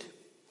contented.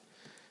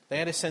 They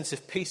had a sense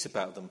of peace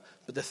about them.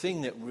 But the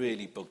thing that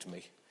really bugged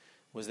me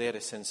was they had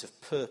a sense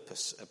of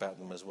purpose about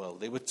them as well.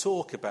 They would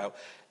talk about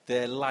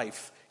their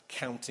life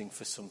counting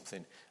for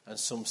something and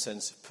some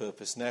sense of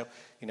purpose. Now,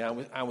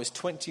 I was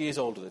 20 years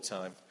old at the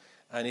time,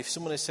 and if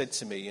someone had said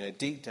to me,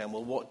 deep down,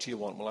 well, what do you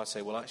want? Well, I'd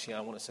say, well, actually,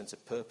 I want a sense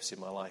of purpose in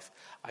my life.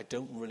 I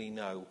don't really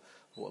know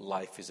what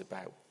life is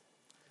about.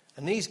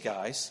 And these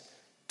guys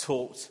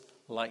talked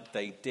like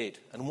they did,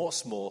 and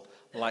what's more,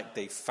 like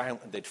they'd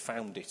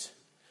found it.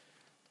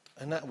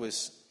 And that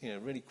was,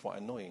 really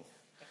quite annoying.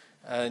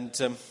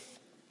 And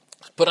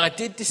but I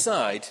did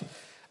decide,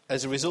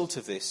 as a result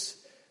of this,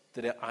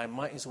 that I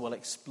might as well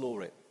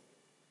explore it,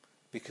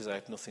 because I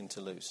had nothing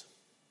to lose.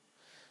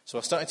 So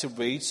I started to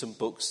read some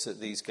books that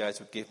these guys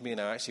would give me,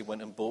 and I actually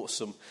went and bought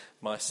some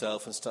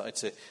myself and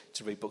started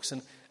to read books.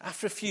 And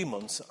after a few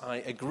months, I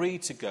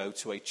agreed to go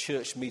to a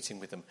church meeting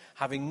with them,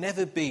 having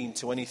never been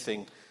to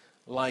anything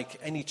like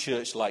any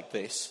church like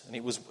this. And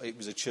it was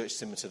a church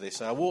similar to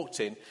this. And I walked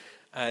in,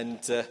 and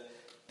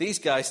these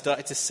guys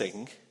started to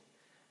sing,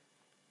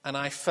 and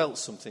I felt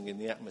something in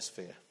the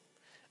atmosphere.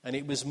 And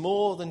it was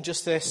more than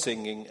just their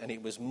singing, and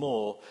it was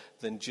more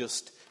than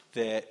just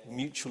their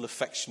mutual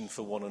affection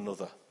for one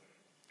another.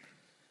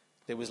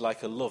 There was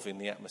like a love in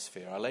the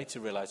atmosphere. I later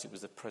realised it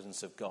was the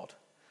presence of God,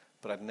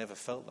 but I'd never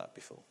felt that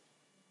before.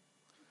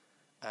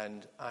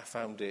 And I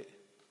found it,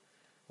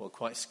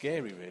 quite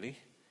scary, really.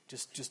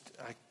 Just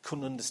I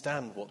couldn't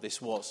understand what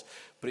this was,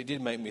 but it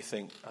did make me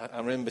think. I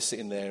remember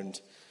sitting there and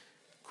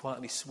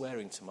quietly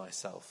swearing to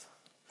myself,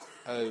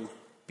 oh,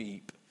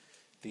 beep,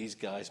 these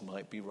guys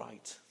might be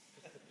right.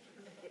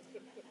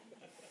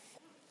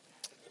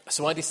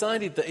 So I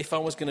decided that if I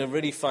was going to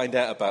really find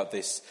out about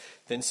this,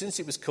 then since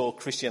it was called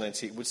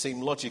Christianity, it would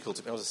seem logical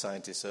to me. I was a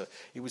scientist, so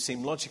it would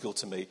seem logical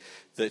to me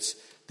that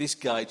this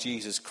guy,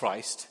 Jesus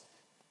Christ,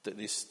 that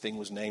this thing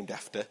was named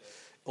after,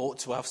 ought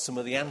to have some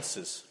of the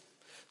answers.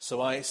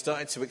 So I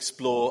started to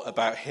explore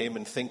about him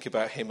and think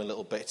about him a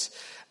little bit.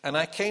 And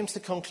I came to the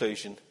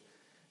conclusion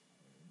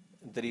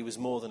that he was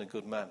more than a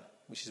good man,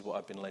 which is what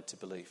I've been led to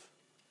believe.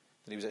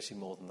 That he was actually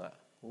more than that.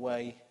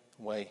 Way,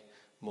 way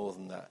more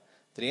than that.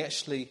 That he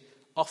actually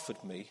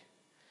offered me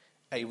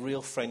a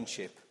real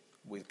friendship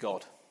with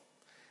God.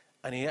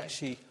 And he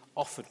actually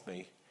offered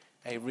me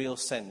a real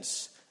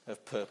sense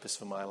of purpose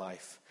for my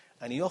life.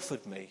 And he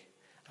offered me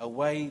a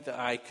way that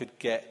I could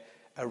get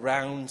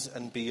around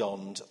and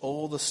beyond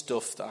all the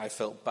stuff that I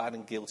felt bad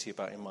and guilty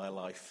about in my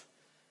life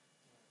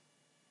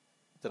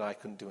that I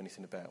couldn't do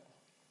anything about.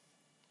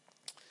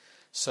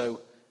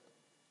 So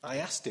I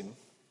asked him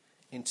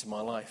into my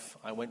life.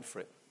 I went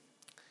for it.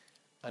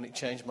 And it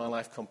changed my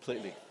life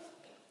completely.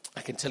 I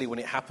can tell you when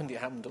it happened. It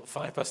happened at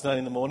 9:05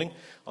 in the morning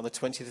on the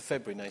 20th of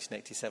February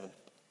 1987.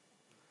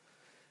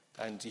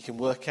 And you can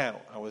work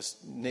out, I was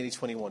nearly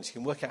 21, so you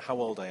can work out how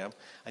old I am,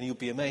 and you'll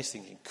be amazed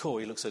thinking,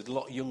 Corey looks a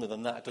lot younger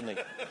than that, doesn't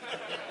he?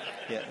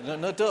 Yeah,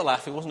 no, don't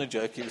laugh, it wasn't a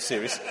joke, it was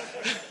serious.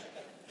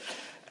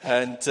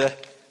 And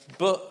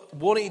but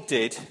what it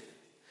did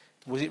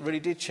was it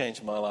really did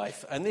change my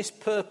life. And this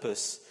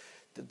purpose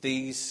that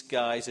these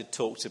guys had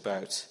talked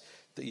about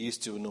that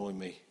used to annoy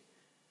me,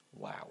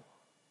 wow.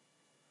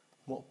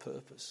 What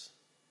purpose?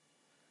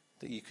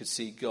 That you could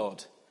see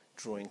God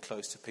drawing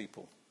close to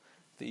people.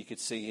 That you could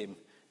see him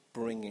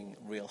bringing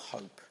real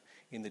hope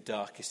in the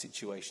darkest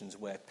situations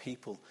where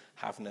people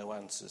have no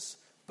answers,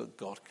 but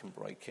God can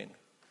break in.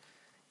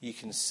 You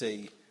can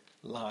see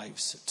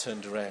lives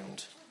turned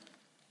around.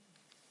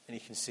 And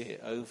you can see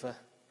it over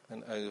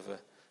and over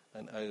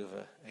and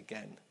over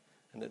again.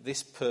 And that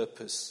this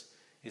purpose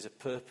is a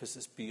purpose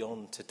that's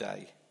beyond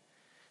today.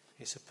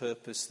 It's a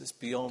purpose that's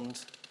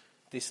beyond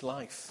this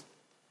life.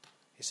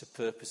 It's a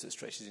purpose that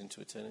stretches into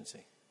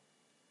eternity.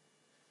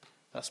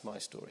 That's my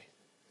story.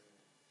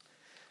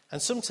 And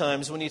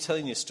sometimes when you're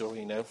telling your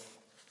story,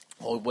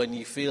 or when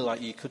you feel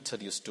like you could tell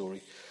your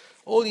story,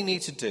 all you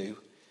need to do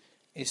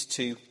is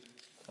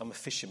I'm a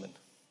fisherman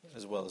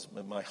as well as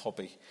my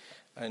hobby.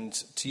 And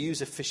to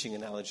use a fishing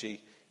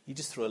analogy, you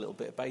just throw a little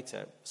bit of bait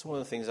out. So one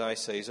of the things I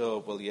say is,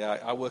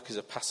 I work as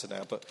a pastor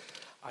now, but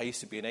I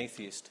used to be an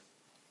atheist.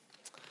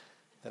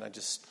 Then I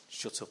just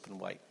shut up and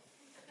wait.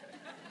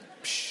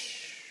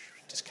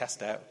 Just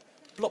cast out,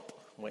 blop,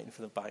 waiting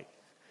for the bite.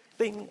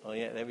 Bing, oh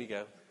yeah, there we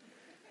go.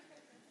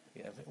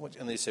 Yeah,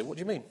 and they say, what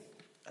do you mean?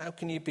 How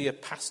can you be a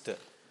pastor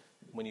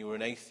when you were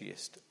an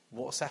atheist?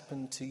 What's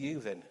happened to you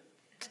then?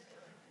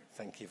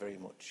 Thank you very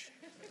much.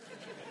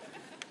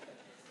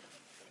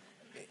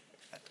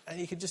 And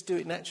you can just do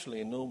it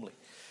naturally and normally.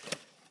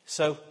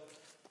 So,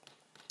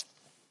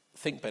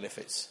 think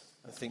benefits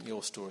and think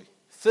your story.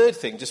 Third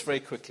thing, just very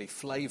quickly,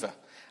 flavour.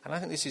 And I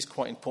think this is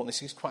quite important.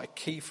 This is quite a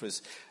key for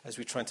us as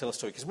we try and tell a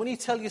story. Because when you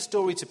tell your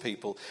story to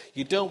people,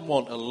 you don't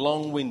want a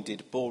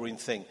long-winded, boring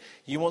thing.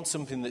 You want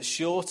something that's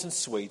short and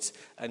sweet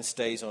and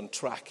stays on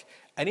track.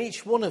 And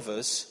each one of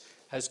us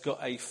has got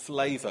a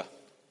flavour.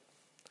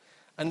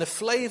 And the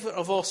flavour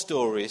of our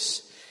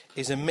stories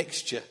is a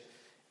mixture.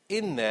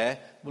 In there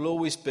will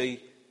always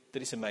be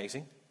that it's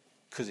amazing,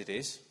 because it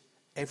is.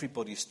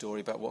 Everybody's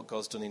story about what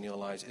God's done in your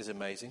lives is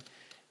amazing.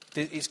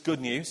 It's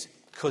good news,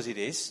 because it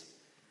is.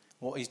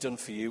 What he's done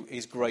for you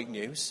is great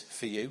news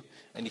for you,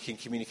 and you can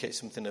communicate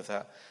something of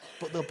that.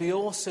 But there'll be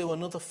also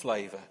another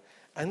flavour,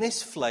 and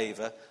this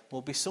flavour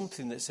will be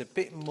something that's a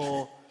bit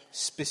more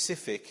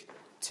specific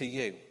to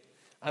you.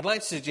 I'd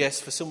like to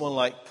suggest for someone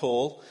like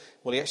Paul,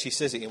 well, he actually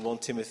says it in 1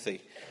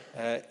 Timothy,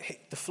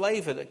 the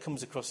flavour that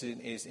comes across in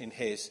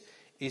his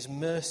is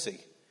mercy.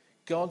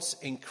 God's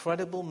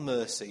incredible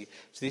mercy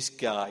to this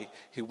guy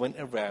who went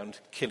around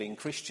killing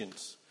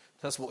Christians.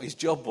 That's what his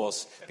job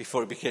was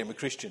before he became a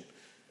Christian.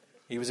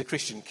 He was a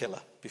Christian killer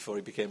before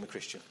he became a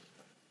Christian.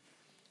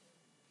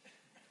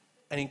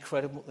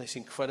 This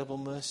incredible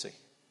mercy.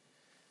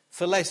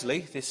 For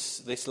Leslie,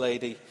 this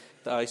lady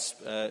that I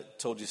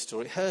told you the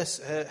story,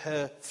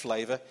 her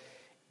flavour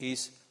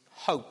is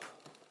hope.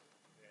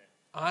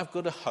 I've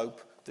got a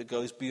hope that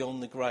goes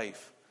beyond the grave.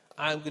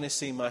 I'm going to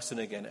see my son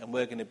again, and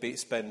we're going to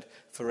spend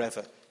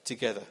forever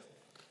together.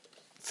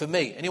 For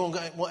me, anyone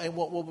got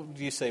what would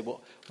you say?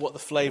 What the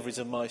flavour is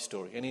of my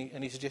story?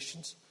 Any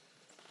suggestions?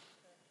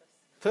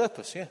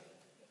 Purpose, yeah.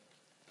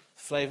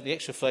 The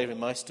extra flavour in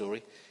my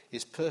story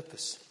is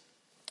purpose.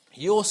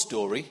 Your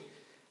story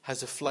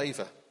has a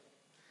flavour,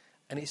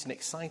 and it's an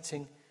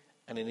exciting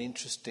and an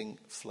interesting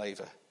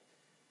flavour,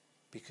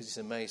 because it's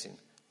amazing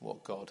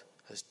what God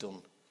has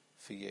done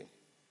for you.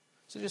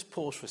 So just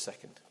pause for a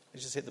second.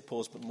 Let's just hit the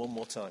pause button one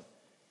more time.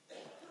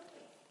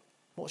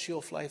 What's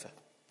your flavour?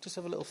 Just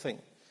have a little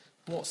think.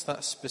 What's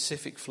that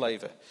specific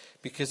flavour?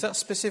 Because that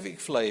specific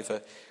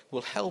flavour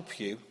will help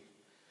you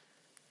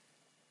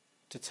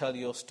to tell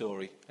your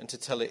story, and to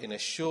tell it in a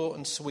short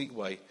and sweet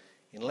way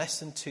in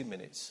less than 2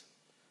 minutes,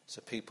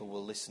 so people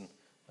will listen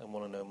and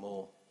want to know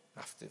more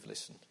after they've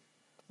listened.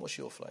 What's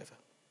your flavour?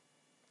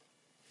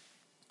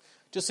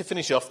 Just to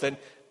finish off then,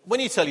 when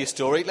you tell your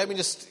story, let me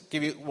just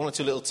give you 1 or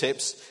 2 little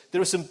tips.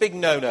 There are some big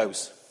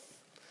no-nos,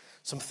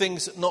 some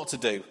things not to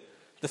do.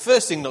 The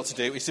first thing not to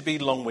do is to be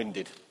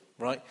long-winded,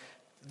 right?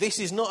 This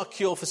is not a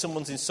cure for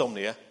someone's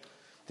insomnia.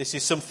 This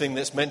is something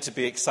that's meant to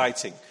be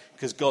exciting,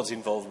 because God's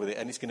involved with it,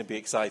 and it's going to be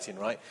exciting,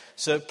 right?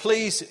 So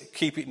please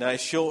keep it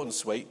nice, short and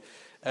sweet.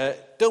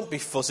 Don't be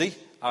fuzzy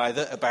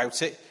either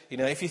about it. You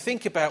know, if you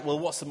think about, well,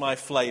 what's my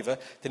flavour,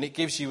 then it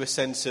gives you a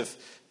sense of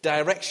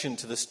direction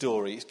to the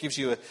story. It gives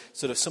you a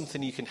sort of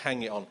something you can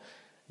hang it on.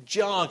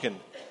 Jargon.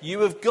 You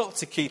have got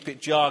to keep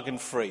it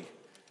jargon-free.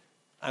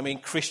 I mean,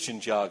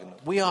 Christian jargon.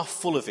 We are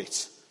full of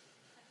it.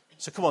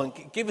 So come on,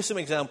 give us some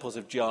examples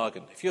of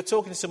jargon. If you're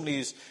talking to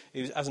somebody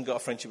who hasn't got a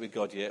friendship with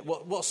God yet,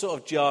 what sort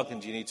of jargon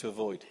do you need to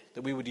avoid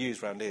that we would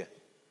use around here?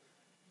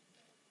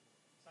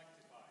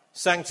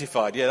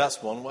 Sanctified, yeah,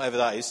 that's one, whatever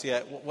that is. Yeah,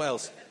 what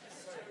else?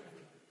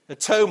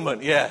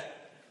 Atonement, yeah.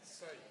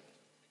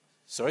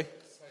 Sorry?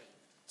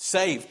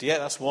 Saved, yeah,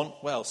 that's one.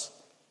 What else?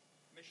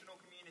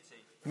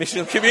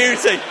 Missional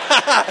community.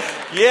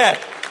 Yeah.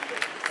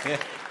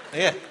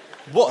 Yeah.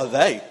 What are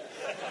they?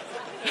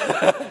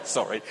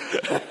 Sorry,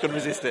 couldn't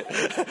resist it.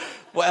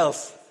 What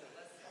else?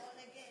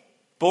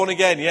 Born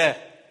again, yeah.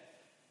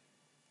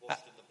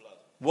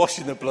 Washed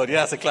in the blood, yeah,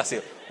 that's a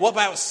classic. What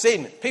about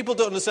sin? People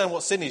don't understand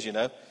what sin is, you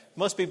know.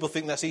 Most people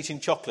think that's eating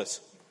chocolate.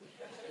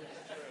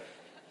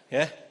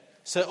 Yeah?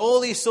 So all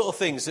these sort of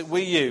things that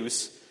we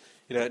use,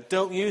 you know,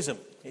 don't use them.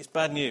 It's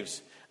bad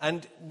news.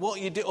 And what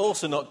you're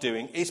also not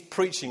doing is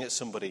preaching at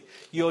somebody.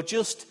 You're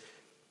just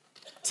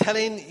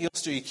telling your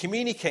story,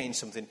 communicating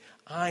something.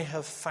 I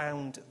have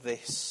found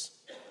this.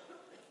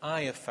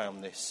 I have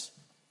found this.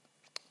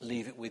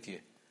 Leave it with you.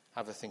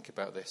 Have a think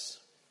about this.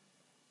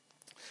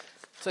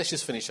 So let's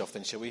just finish off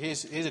then, shall we?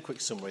 Here's a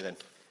quick summary then.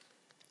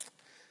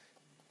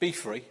 Be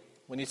free.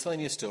 When you're telling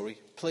your story,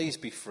 please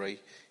be free.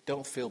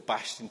 Don't feel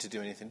bashed into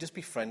doing anything. Just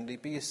be friendly.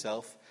 Be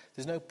yourself.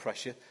 There's no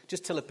pressure.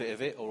 Just tell a bit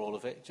of it or all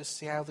of it. Just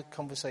see how the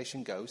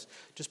conversation goes.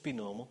 Just be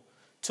normal.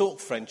 Talk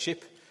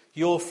friendship.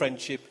 Your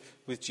friendship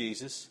with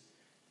Jesus.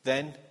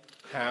 Then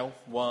how,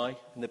 why,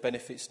 and the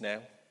benefits now.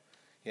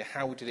 Yeah,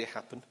 how did it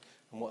happen,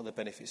 and what are the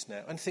benefits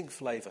now? And think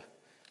flavour.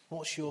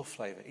 What's your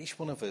flavour? Each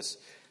one of us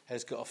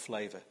has got a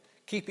flavour.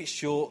 Keep it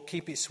short,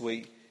 keep it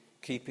sweet,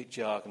 keep it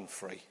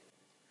jargon-free. And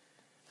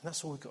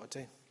that's all we've got to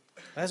do.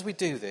 As we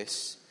do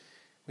this,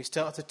 we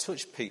start to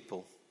touch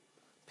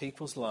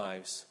people's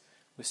lives,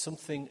 with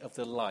something of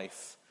the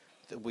life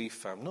that we've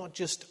found. Not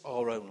just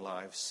our own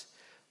lives,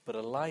 but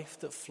a life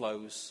that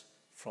flows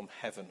from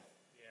heaven.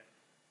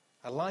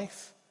 Yeah. A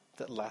life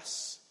that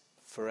lasts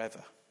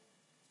forever.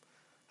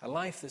 A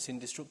life that's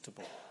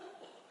indestructible.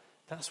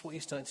 That's what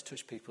you're starting to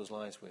touch people's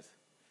lives with.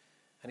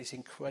 And it's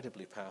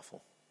incredibly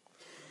powerful.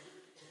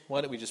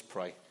 Why don't we just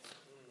pray?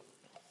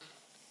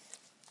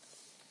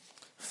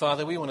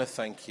 Father, we want to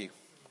thank you.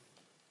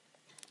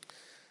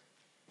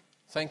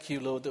 Thank you,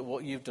 Lord, that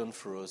what you've done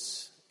for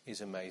us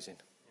is amazing.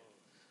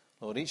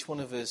 Lord, each one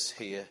of us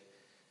here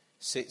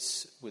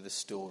sits with a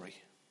story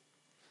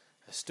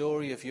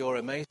of your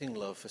amazing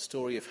love, a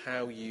story of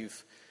how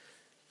you've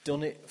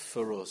done it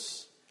for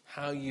us,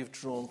 how you've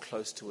drawn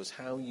close to us,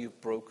 how you've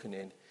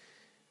broken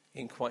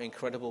in quite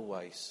incredible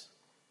ways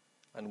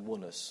and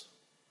won us.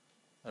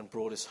 and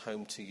brought us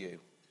home to you.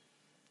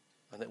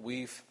 And that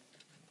we've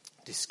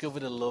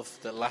discovered a love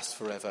that lasts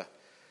forever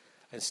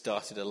and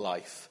started a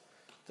life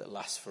that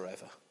lasts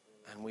forever.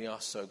 And we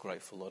are so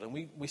grateful, Lord. And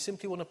we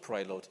simply want to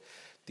pray, Lord,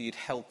 that you'd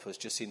help us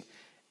just in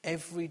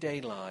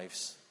everyday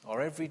lives,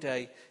 our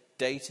everyday,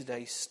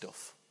 day-to-day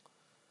stuff,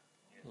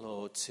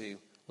 Lord, to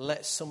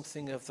let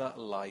something of that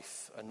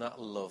life and that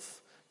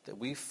love that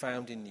we've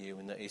found in you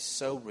and that is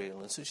so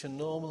real and such a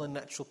normal and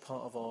natural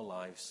part of our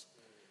lives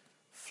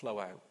flow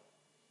out.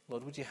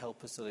 Lord, would you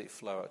help us to let it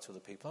flow out to other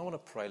people? I want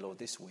to pray, Lord,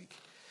 this week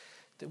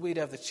that we'd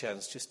have the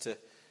chance just to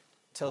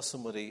tell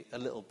somebody a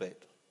little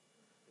bit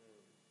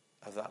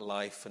of that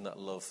life and that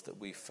love that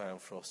we've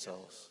found for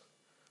ourselves.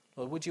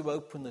 Lord, would you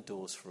open the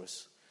doors for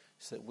us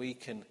so that we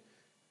can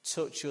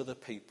touch other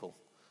people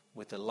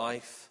with the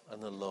life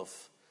and the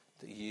love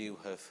that you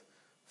have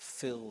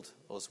filled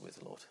us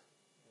with, Lord.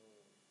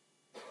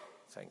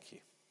 Thank you.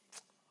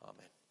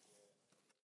 Amen.